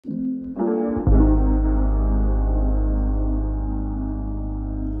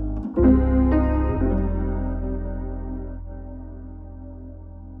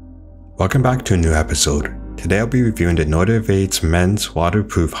Welcome back to a new episode. Today I'll be reviewing the NORTIV men's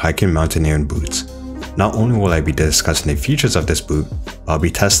waterproof hiking mountaineering boots. Not only will I be discussing the features of this boot, but I'll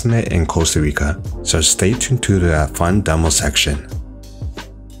be testing it in Costa Rica, so stay tuned to that fun demo section.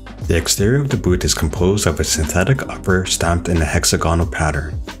 The exterior of the boot is composed of a synthetic upper stamped in a hexagonal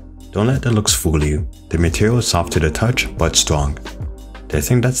pattern. Don't let the looks fool you, the material is soft to the touch but strong. The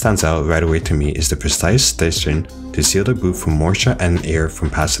thing that stands out right away to me is the precise stitching to seal the boot from moisture and air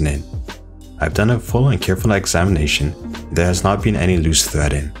from passing in. I've done a full and careful examination, and there has not been any loose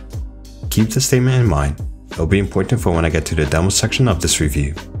threading. Keep this statement in mind, it will be important for when I get to the demo section of this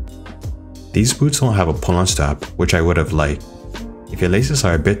review. These boots don't have a pull-on strap, which I would have liked. If your laces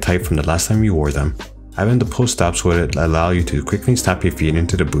are a bit tight from the last time you wore them, having the pull straps would allow you to quickly snap your feet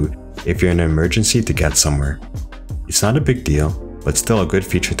into the boot if you're in an emergency to get somewhere. It's not a big deal, but still a good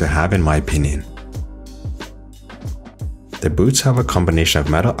feature to have in my opinion. The boots have a combination of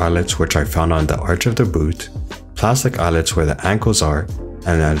metal eyelets which are found on the arch of the boot, plastic eyelets where the ankles are,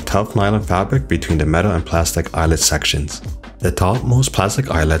 and a tough nylon fabric between the metal and plastic eyelet sections. The topmost plastic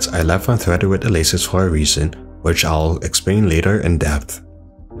eyelets are left unthreaded with the laces for a reason, which I'll explain later in depth.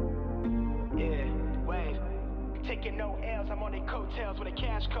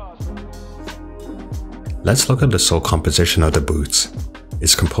 Let's look at the sole composition of the boots.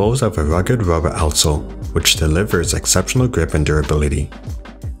 It's composed of a rugged rubber outsole, which delivers exceptional grip and durability.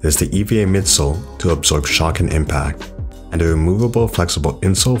 There's the EVA midsole to absorb shock and impact, and a removable flexible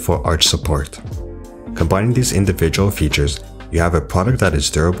insole for arch support. Combining these individual features, you have a product that is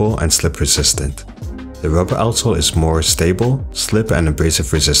durable and slip resistant. The rubber outsole is more stable, slip and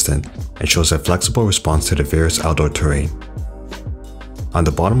abrasive resistant, and shows a flexible response to the various outdoor terrain. On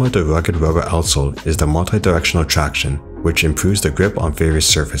the bottom of the rugged rubber outsole is the multi-directional traction, which improves the grip on various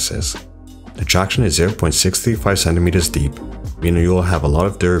surfaces. The traction is 0.635 cm deep, meaning you will have a lot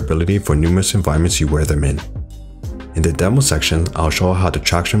of durability for numerous environments you wear them in. In the demo section, I'll show how the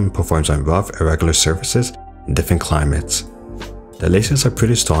traction performs on rough, irregular surfaces in different climates. The laces are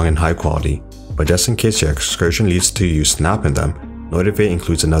pretty strong and high quality, but just in case your excursion leads to you snapping them, NORTIV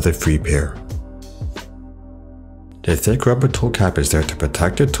includes another free pair. The thick rubber toe cap is there to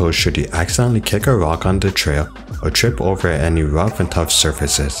protect your toes should you accidentally kick a rock on the trail or trip over any rough and tough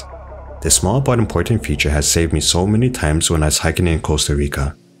surfaces. This small but important feature has saved me so many times when I was hiking in Costa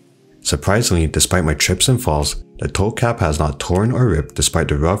Rica. Surprisingly, despite my trips and falls, the toe cap has not torn or ripped despite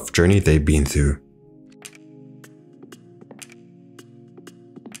the rough journey they've been through.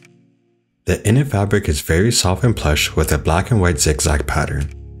 The inner fabric is very soft and plush with a black and white zigzag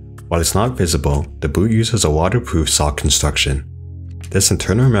pattern. While it's not visible, the boot uses a waterproof sock construction. This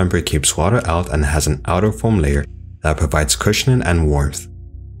internal membrane keeps water out and has an outer foam layer that provides cushioning and warmth.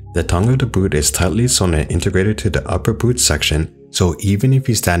 The tongue of the boot is tightly sewn and integrated to the upper boot section, so even if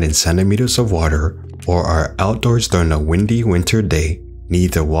you stand in centimeters of water or are outdoors during a windy winter day,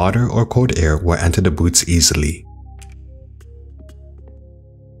 neither water or cold air will enter the boots easily.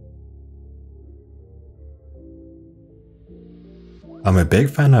 I'm a big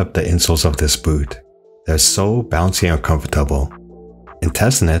fan of the insoles of this boot. They're so bouncy and comfortable. In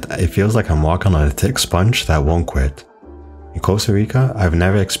testing it, it feels like I'm walking on a thick sponge that won't quit. In Costa Rica, I've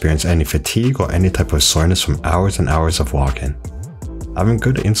never experienced any fatigue or any type of soreness from hours and hours of walking. Having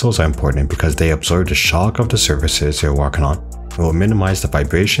good insoles are important because they absorb the shock of the surfaces you're walking on and will minimize the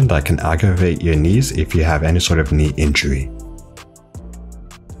vibration that can aggravate your knees if you have any sort of knee injury.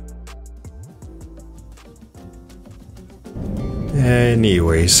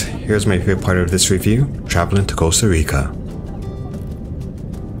 Anyways, here's my favorite part of this review, traveling to Costa Rica.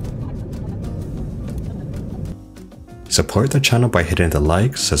 Support the channel by hitting the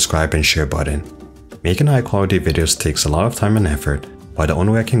like, subscribe and share button. Making high quality videos takes a lot of time and effort, but the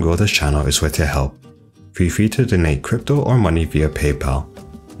only way I can grow this channel is with your help. Feel free to donate crypto or money via PayPal.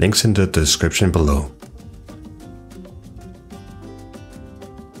 Links in the description below.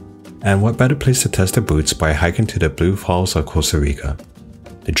 And what better place to test the boots by hiking to the Blue Falls of Costa Rica.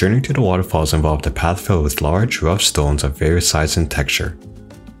 The journey to the waterfalls involved a path filled with large, rough stones of various size and texture.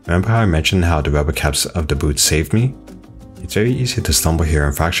 Remember how I mentioned how the rubber caps of the boots saved me? It's very easy to stumble here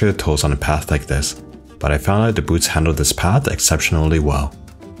and fracture the toes on a path like this, but I found out the boots handled this path exceptionally well.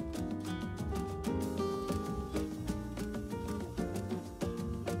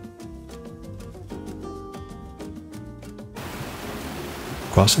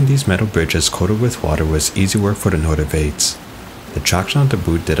 Crossing these metal bridges coated with water was easy work for the NORTIV. The traction of the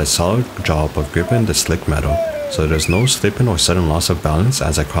boot did a solid job of gripping the slick metal, so there was no slipping or sudden loss of balance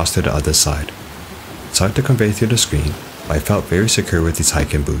as I crossed to the other side. It's hard to convey through the screen, but I felt very secure with these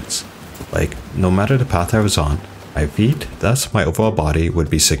hiking boots. Like, no matter the path I was on, My feet, thus my overall body, would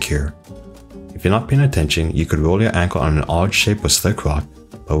be secure. If you're not paying attention, you could roll your ankle on an odd shape of slick rock,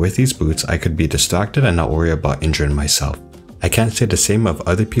 but with these boots I could be distracted and not worry about injuring myself. I can't say the same of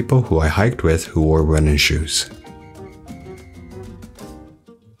other people who I hiked with who wore running shoes.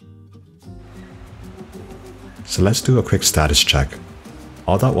 So let's do a quick status check.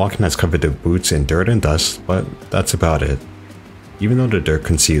 All that walking has covered the boots in dirt and dust, but that's about it. Even though the dirt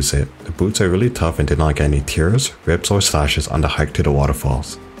conceals it, the boots are really tough and did not get any tears, rips or slashes on the hike to the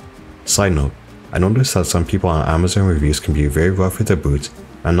waterfalls. Side note, I noticed that some people on Amazon reviews can be very rough with their boots,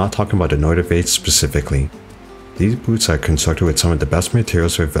 and I'm not talking about the NORTIV 8 specifically. These boots are constructed with some of the best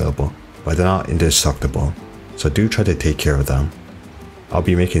materials available, but they're not indestructible, so do try to take care of them. I'll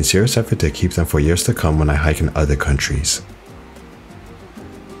be making serious effort to keep them for years to come when I hike in other countries.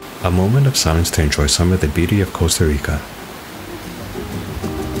 A moment of silence to enjoy some of the beauty of Costa Rica.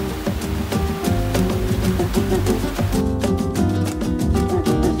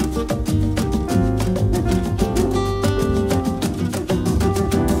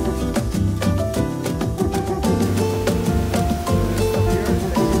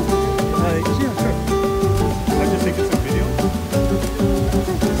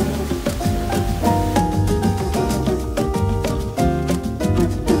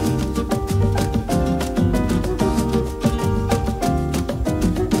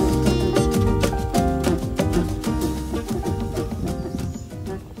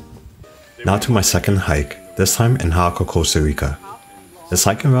 Now to my second hike, this time in Costa Rica. This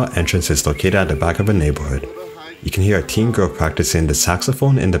hiking route entrance is located at the back of a neighborhood. You can hear a teen girl practicing the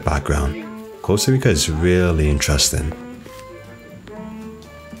saxophone in the background. Costa Rica is really interesting.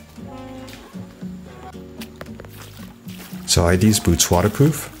 So are these boots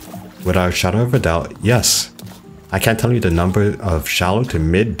waterproof? Without a shadow of a doubt, yes. I can't tell you the number of shallow to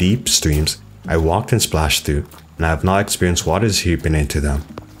mid-deep streams I walked and splashed through, and I have not experienced water seeping into them.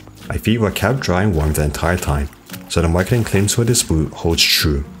 My feet were kept dry and warm the entire time, so the marketing claims for this boot holds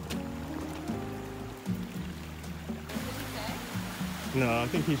true. No, I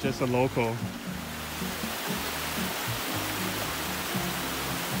think he's just a local.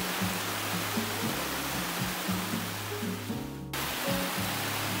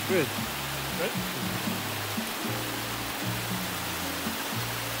 Good. Good.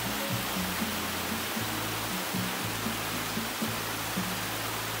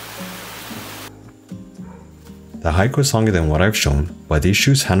 The hike was longer than what I've shown, but these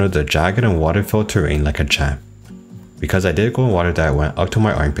shoes handled the jagged and water-filled terrain like a champ. Because I did go in water that went up to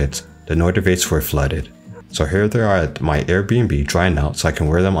my armpits, the NORTIV 8s were flooded. So here they are at my Airbnb drying out so I can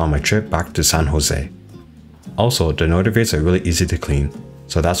wear them on my trip back to San Jose. Also, the NORTIV 8s are really easy to clean,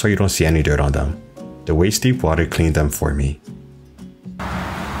 so that's why you don't see any dirt on them. The waist-deep water cleaned them for me.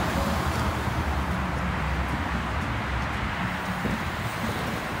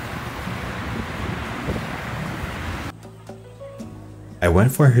 I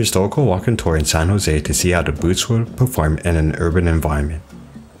went for a historical walking tour in San Jose to see how the boots would perform in an urban environment.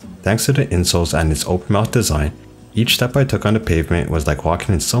 Thanks to the insoles and its open mouth design, each step I took on the pavement was like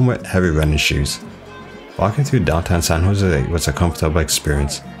walking in somewhat heavy running shoes. Walking through downtown San Jose was a comfortable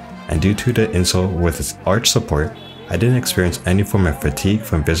experience, and due to the insole with its arch support, I didn't experience any form of fatigue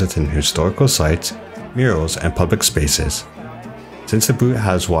from visiting historical sites, murals, and public spaces. Since the boot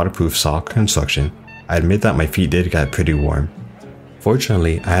has waterproof sock construction, I admit that my feet did get pretty warm.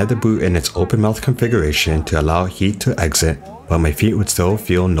 Fortunately, I had the boot in its open mouth configuration to allow heat to exit, but my feet would still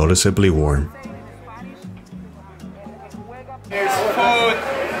feel noticeably warm. There's food,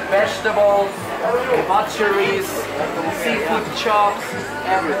 vegetables, butcheries, seafood chops,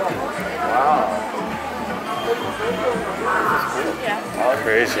 everything. Wow. Oh,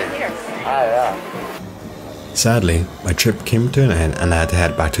 crazy. Ah, yeah. Sadly, my trip came to an end and I had to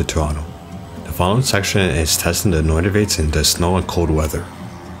head back to Toronto. The following section is testing the NORTIV 8s in the snow and cold weather.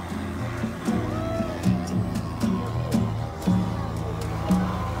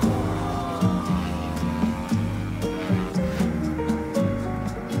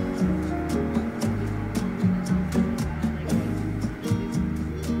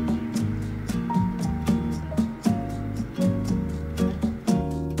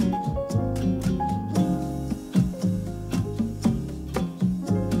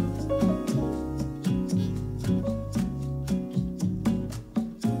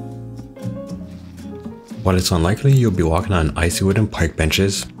 While it's unlikely you'll be walking on icy wooden park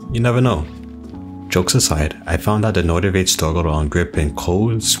benches, you never know. Jokes aside, I found that the NORTIV 8 struggled on grip in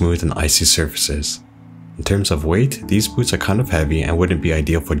cold, smooth, and icy surfaces. In terms of weight, these boots are kind of heavy and wouldn't be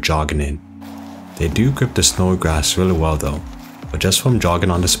ideal for jogging in. They do grip the snow or grass really well though, but just from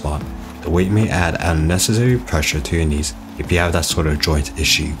jogging on the spot, The weight may add unnecessary pressure to your knees if you have that sort of joint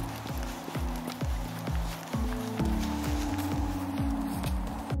issue.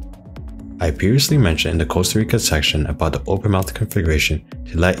 I previously mentioned in the Costa Rica section about the open mouth configuration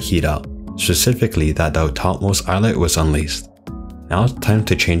to let heat out, specifically that the topmost eyelet was unlaced. Now it's time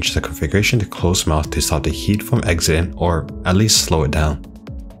to change the configuration to closed mouth to stop the heat from exiting or at least slow it down.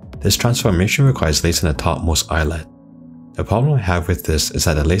 This transformation requires lacing the topmost eyelet. The problem I have with this is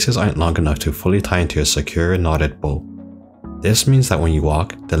that the laces aren't long enough to fully tie into a secure knotted bow. This means that when you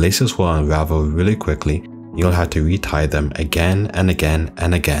walk, the laces will unravel really quickly and you'll have to retie them again and again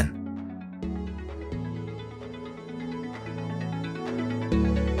and again.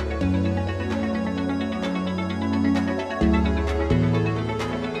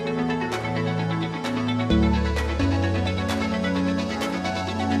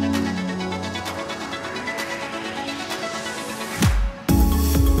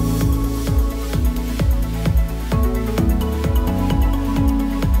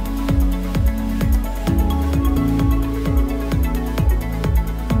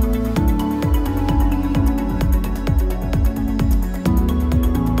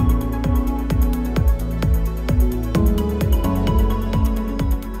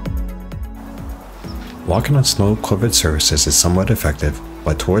 Walking on snow-covered surfaces is somewhat effective,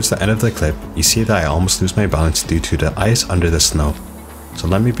 but towards the end of the clip, you see that I almost lose my balance due to the ice under the snow. So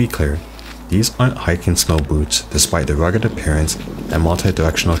let me be clear, these aren't hiking snow boots despite the rugged appearance and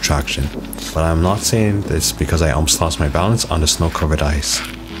multi-directional traction, but I'm not saying this because I almost lost my balance on the snow-covered ice.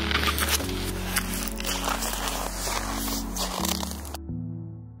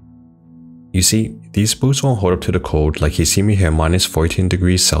 You see, these boots won't hold up to the cold like you see me here minus 14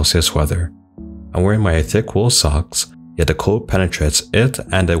 degrees Celsius weather. I'm wearing my thick wool socks, yet the cold penetrates it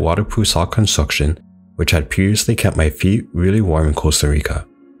and the waterproof sock construction, which had previously kept my feet really warm in Costa Rica.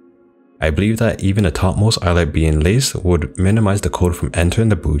 I believe that even the topmost eyelet being laced would minimize the cold from entering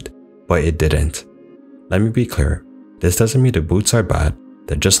the boot, but it didn't. Let me be clear, this doesn't mean the boots are bad,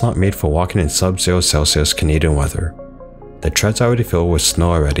 they're just not made for walking in sub-zero Celsius Canadian weather. The treads are already filled with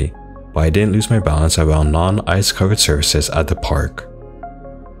snow already, but I didn't lose my balance around non-ice covered surfaces at the park.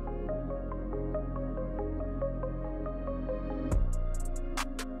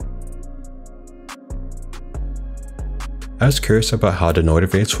 I was curious about how the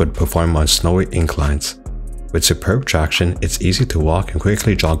NORTIV would perform on snowy inclines. With superb traction, it's easy to walk and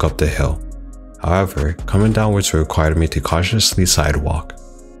quickly jog up the hill. However, coming downwards required me to cautiously sidewalk.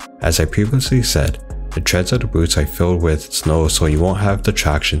 As I previously said, the treads of the boots are filled with snow so you won't have the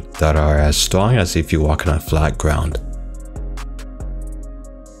traction that are as strong as if you walk on flat ground.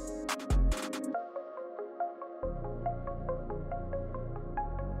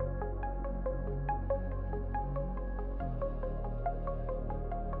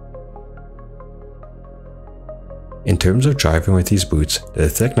 In terms of driving with these boots, the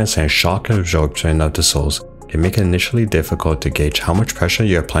thickness and shock absorption of the soles can make it initially difficult to gauge how much pressure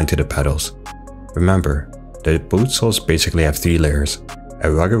you're applying to the pedals. Remember, the boot soles basically have 3 layers,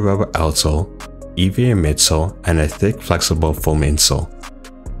 a rugged rubber outsole, EVA midsole, and a thick flexible foam insole.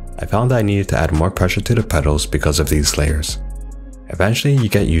 I found that I needed to add more pressure to the pedals because of these layers. Eventually you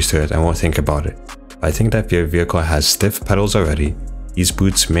get used to it and won't think about it, but I think that if your vehicle has stiff pedals already, these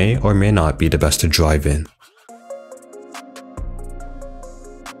boots may or may not be the best to drive in.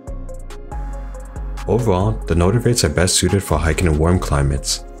 Overall, the NORTIV are best suited for hiking in warm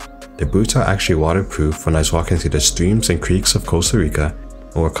climates. The boots are actually waterproof when I was walking through the streams and creeks of Costa Rica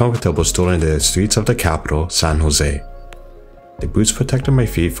and were comfortable strolling the streets of the capital, San Jose. The boots protected my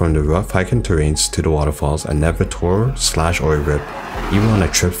feet from the rough hiking terrains to the waterfalls and never tore, slashed or ripped, even when I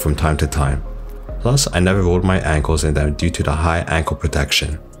tripped from time to time. Plus, I never rolled my ankles in them due to the high ankle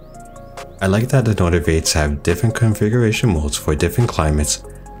protection. I like that the NORTIV have different configuration modes for different climates,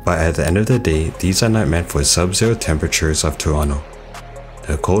 but at the end of the day, these are not meant for sub-zero temperatures of Toronto.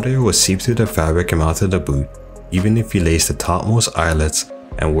 The cold air will seep through the fabric and mouth of the boot, even if you lace the topmost eyelets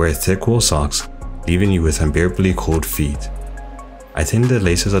and wear thick wool socks, leaving you with unbearably cold feet. I think the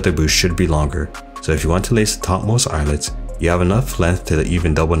laces of the boot should be longer, so if you want to lace the topmost eyelets, you have enough length to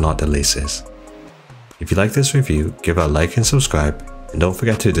even double knot the laces. If you like this review, give it a like and subscribe, and don't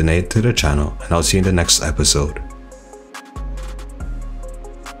forget to donate to the channel, and I'll see you in the next episode.